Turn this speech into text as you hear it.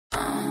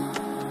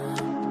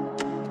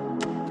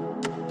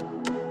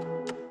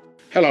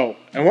Hello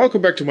and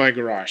welcome back to my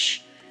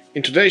garage.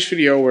 In today's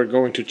video we're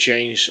going to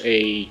change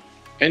a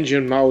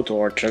engine mount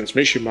or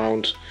transmission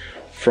mount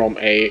from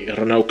a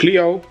Renault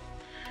Clio.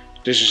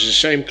 This is the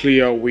same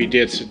Clio we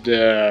did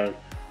the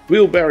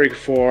wheel bearing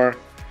for,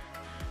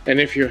 and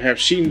if you have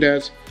seen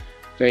that,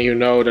 then you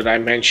know that I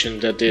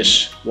mentioned that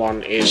this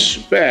one is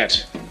bad.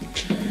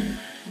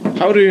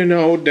 How do you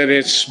know that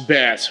it's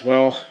bad?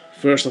 Well,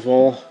 first of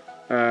all,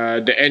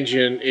 the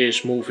engine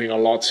is moving a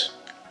lot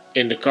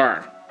in the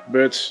car,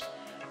 but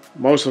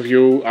most of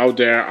you out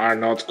there are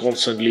not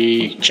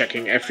constantly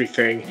checking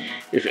everything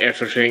if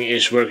everything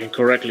is working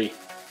correctly.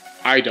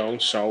 I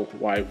don't, so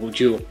why would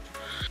you?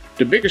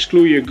 The biggest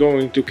clue you're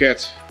going to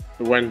get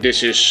when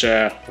this is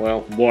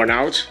worn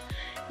out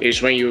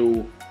is when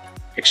you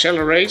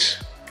accelerate,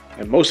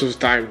 and most of the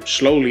time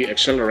slowly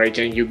accelerate,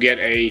 and you get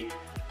a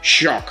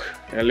shock,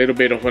 a little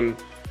bit of an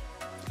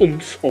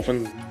oomph, of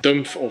an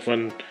dump, of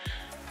an,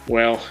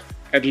 well,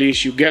 at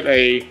least you get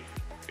a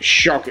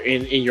shock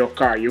in your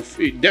car. You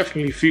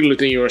definitely feel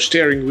it in your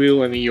steering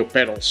wheel and in your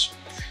pedals.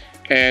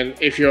 And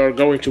if you're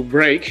going to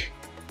brake,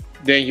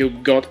 then you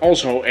got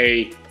also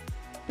a,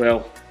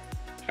 well,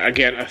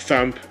 again, a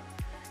thump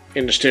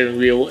in the steering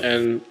wheel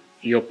and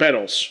your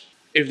pedals.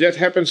 If that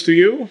happens to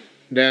you,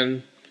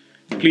 then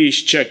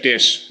please check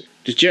this.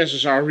 The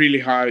chances are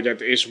really high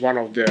that is one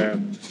of the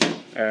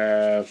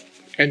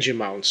engine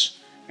mounts,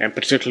 and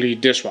particularly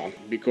this one,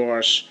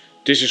 because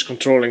this is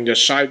controlling the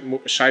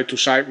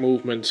side-to-side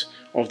movement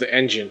of the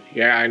engine.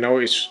 Yeah, I know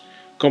it's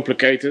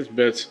complicated,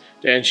 but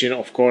the engine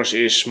of course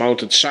is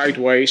mounted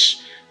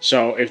sideways,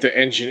 so if the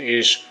engine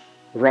is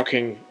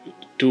rocking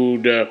to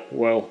the,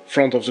 well,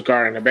 front of the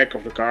car and the back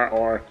of the car,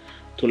 or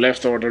to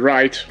left or the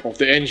right of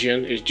the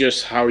engine, is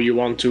just how you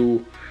want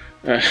to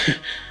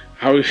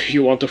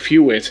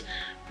view it.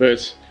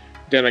 But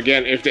then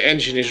again, if the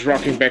engine is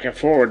rocking back and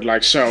forward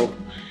like so,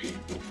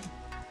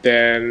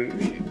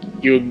 then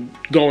you're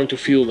going to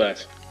feel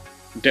that.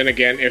 Then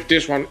again, if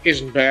this one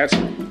isn't bad,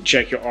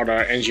 check your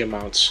other engine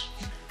mounts.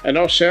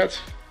 Enough said,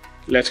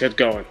 let's get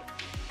going.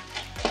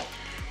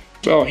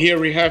 Well, here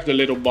we have the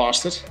little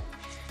bastard.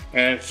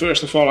 And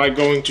first of all, I'm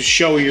going to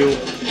show you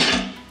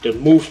the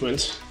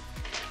movement.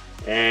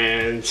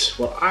 And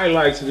what I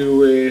like to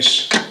do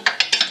is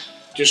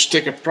just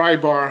stick a pry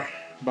bar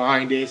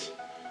behind it,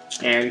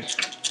 and,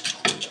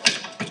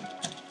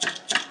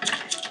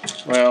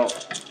 well,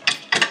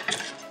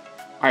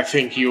 I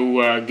think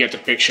you get the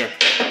picture.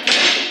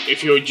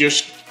 If you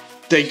just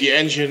take the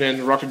engine and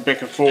rock it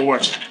back and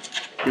forward,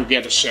 you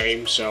get the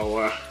same.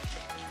 So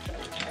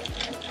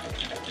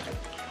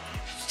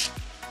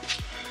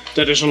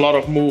that is a lot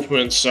of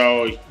movement,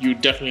 so you're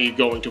definitely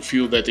going to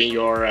feel that in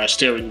your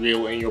steering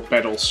wheel and your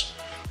pedals,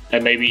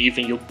 and maybe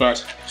even your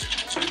butt.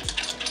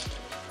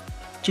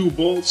 2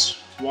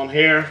 bolts, one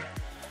here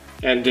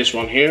and this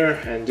one here,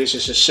 and this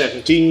is a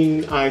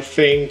 17 I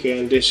think,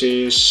 and this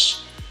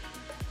is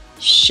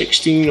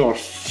 16 or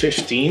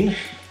 15.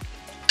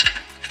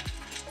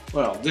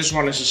 Well, this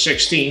one is a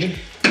 16.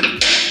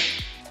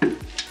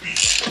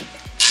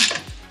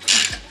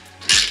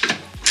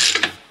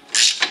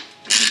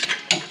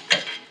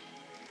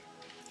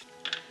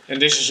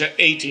 And this is an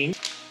 18.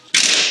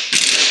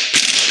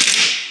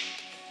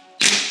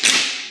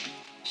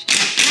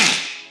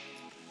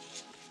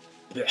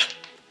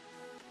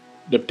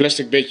 The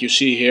plastic bit you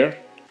see here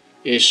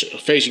is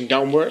facing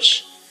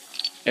downwards,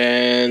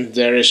 and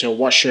there is a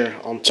washer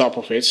on top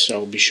of it,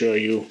 so be sure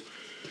you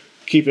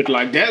keep it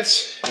like that,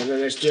 and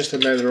then it's just a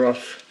matter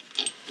of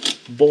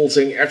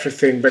bolting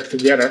everything back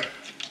together.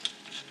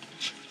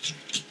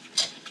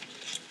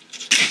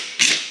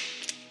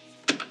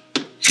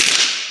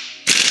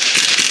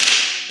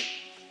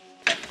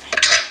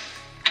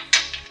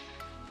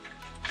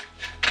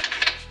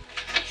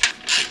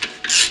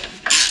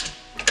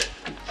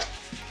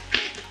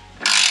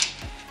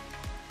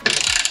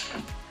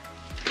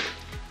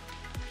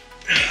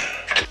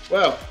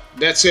 Well,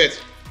 that's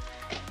it.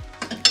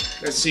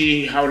 Let's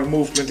see how the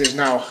movement is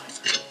now.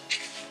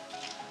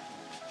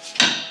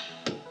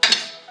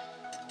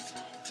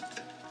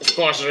 Of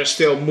course there is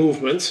still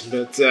movement,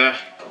 but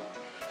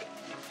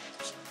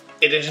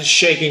it isn't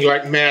shaking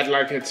like mad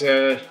like it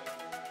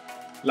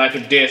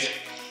did.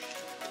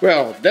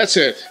 Well, that's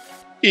it.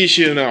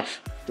 Easy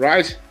enough,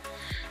 right?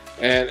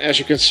 And as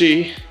you can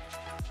see,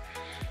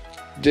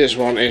 this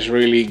one is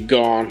really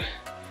gone.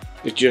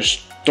 It's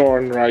just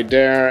torn right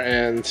there,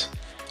 and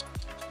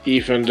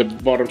even the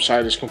bottom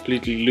side is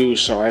completely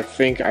loose, so I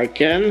think I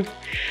can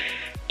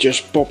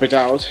just pop it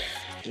out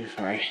if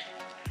I...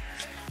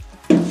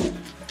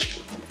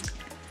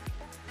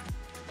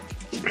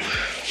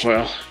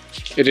 Well,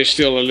 it is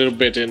still a little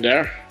bit in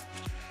there,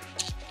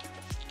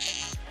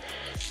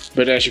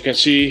 but as you can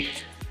see,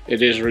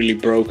 it is really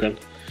broken.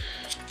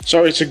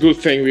 So it's a good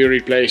thing we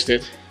replaced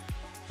it.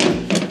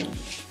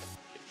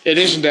 It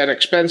isn't that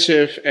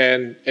expensive,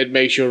 and it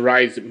makes your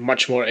ride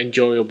much more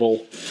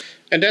enjoyable.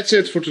 And that's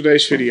it for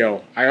today's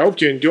video. I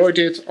hope you enjoyed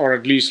it, or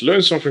at least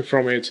learned something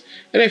from it.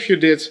 And if you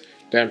did,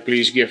 then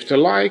please give it a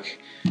like.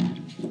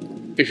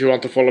 If you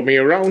want to follow me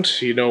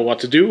around, you know what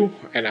to do,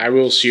 and I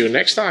will see you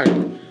next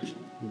time.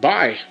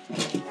 Bye!